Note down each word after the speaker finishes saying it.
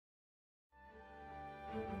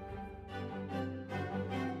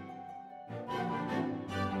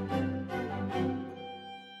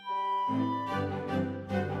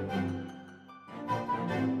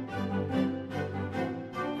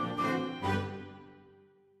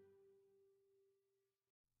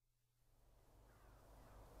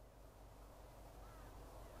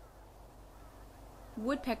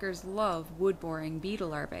Woodpeckers love wood-boring beetle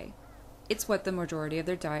larvae. It's what the majority of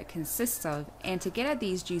their diet consists of, and to get at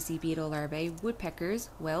these juicy beetle larvae, woodpeckers,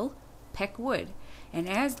 well, peck wood, and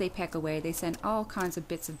as they peck away they send all kinds of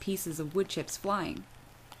bits and pieces of wood chips flying.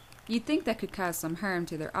 You'd think that could cause some harm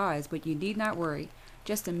to their eyes, but you need not worry.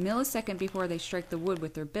 Just a millisecond before they strike the wood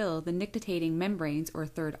with their bill, the nictitating membranes, or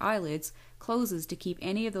third eyelids, closes to keep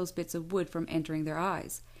any of those bits of wood from entering their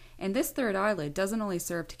eyes. And this third eyelid doesn't only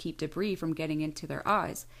serve to keep debris from getting into their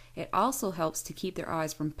eyes, it also helps to keep their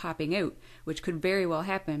eyes from popping out, which could very well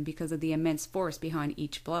happen because of the immense force behind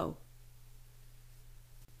each blow.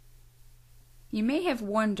 You may have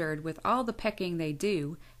wondered, with all the pecking they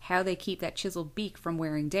do, how they keep that chiseled beak from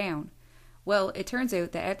wearing down. Well, it turns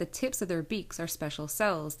out that at the tips of their beaks are special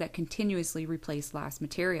cells that continuously replace lost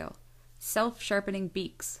material. Self-sharpening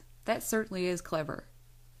beaks. That certainly is clever.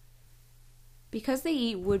 Because they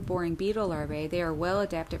eat wood-boring beetle larvae, they are well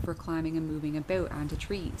adapted for climbing and moving about onto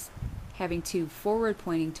trees. Having 2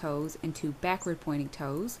 forward-pointing toes and 2 backward-pointing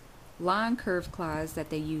toes, long curved claws that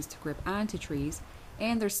they use to grip onto trees,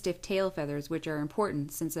 and their stiff tail feathers, which are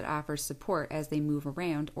important since it offers support as they move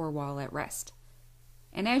around or while at rest.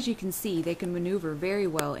 And as you can see, they can maneuver very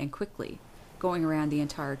well and quickly, going around the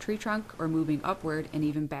entire tree trunk or moving upward and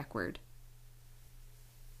even backward.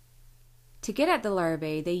 To get at the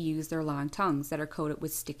larvae, they use their long tongues that are coated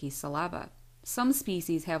with sticky saliva. Some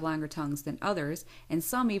species have longer tongues than others, and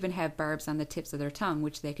some even have barbs on the tips of their tongue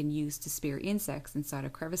which they can use to spear insects inside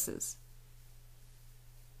of crevices.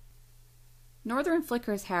 Northern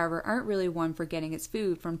flickers, however, aren't really one for getting its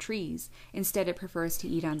food from trees. Instead, it prefers to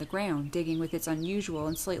eat on the ground, digging with its unusual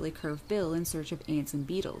and slightly curved bill in search of ants and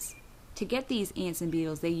beetles. To get these ants and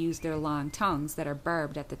beetles, they use their long tongues that are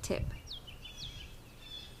barbed at the tip.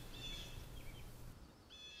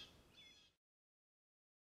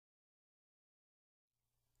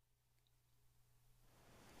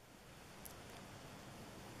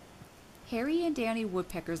 Hairy and downy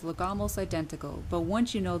woodpeckers look almost identical, but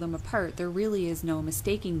once you know them apart, there really is no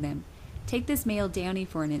mistaking them. Take this male downy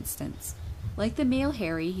for an instance. Like the male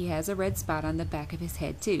hairy, he has a red spot on the back of his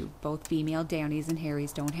head too. Both female downies and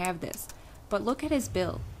hairies don't have this. But look at his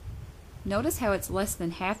bill. Notice how it's less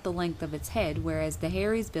than half the length of its head, whereas the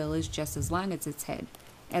hairy's bill is just as long as its head,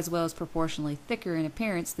 as well as proportionally thicker in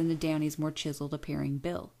appearance than the downy's more chiseled appearing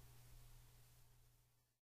bill.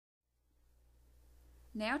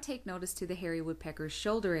 Now take notice to the hairy woodpecker's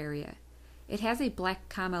shoulder area. It has a black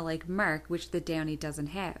comma-like mark which the downy doesn't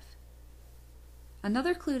have.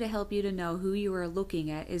 Another clue to help you to know who you are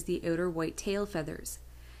looking at is the outer white tail feathers.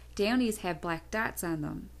 Downies have black dots on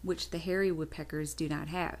them, which the hairy woodpeckers do not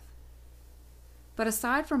have. But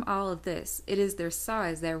aside from all of this, it is their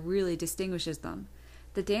size that really distinguishes them.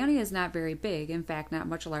 The downy is not very big, in fact not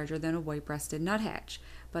much larger than a white-breasted nuthatch,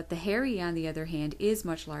 but the hairy on the other hand is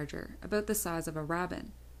much larger, about the size of a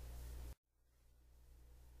robin.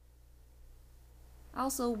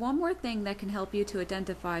 Also, one more thing that can help you to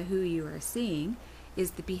identify who you are seeing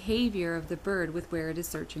is the behavior of the bird with where it is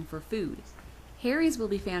searching for food. Hairies will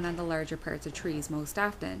be found on the larger parts of trees most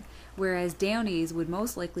often, whereas downies would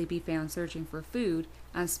most likely be found searching for food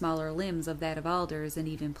on smaller limbs of that of alders and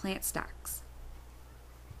even plant stalks.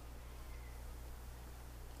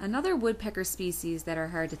 Another woodpecker species that are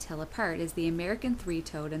hard to tell apart is the American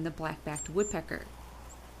three-toed and the black-backed woodpecker.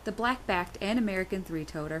 The black-backed and American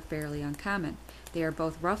three-toed are fairly uncommon. They are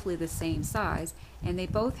both roughly the same size, and they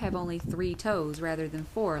both have only 3 toes rather than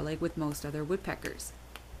 4 like with most other woodpeckers.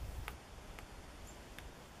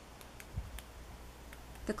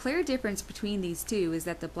 The clear difference between these two is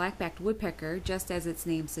that the black-backed woodpecker, just as its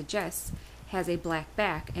name suggests, has a black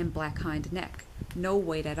back and black hind neck, no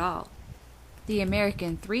white at all. The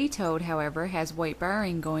American three-toed, however, has white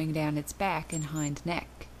barring going down its back and hind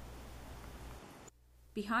neck.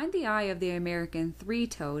 Behind the eye of the American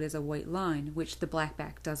three-toed is a white line, which the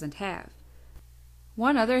blackback doesn't have.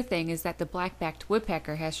 One other thing is that the black-backed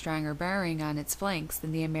woodpecker has stronger barring on its flanks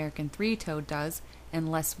than the American three-toed does,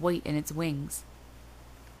 and less white in its wings.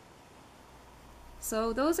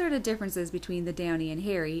 So those are the differences between the downy and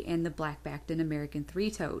hairy and the black-backed and American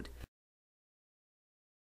three-toed.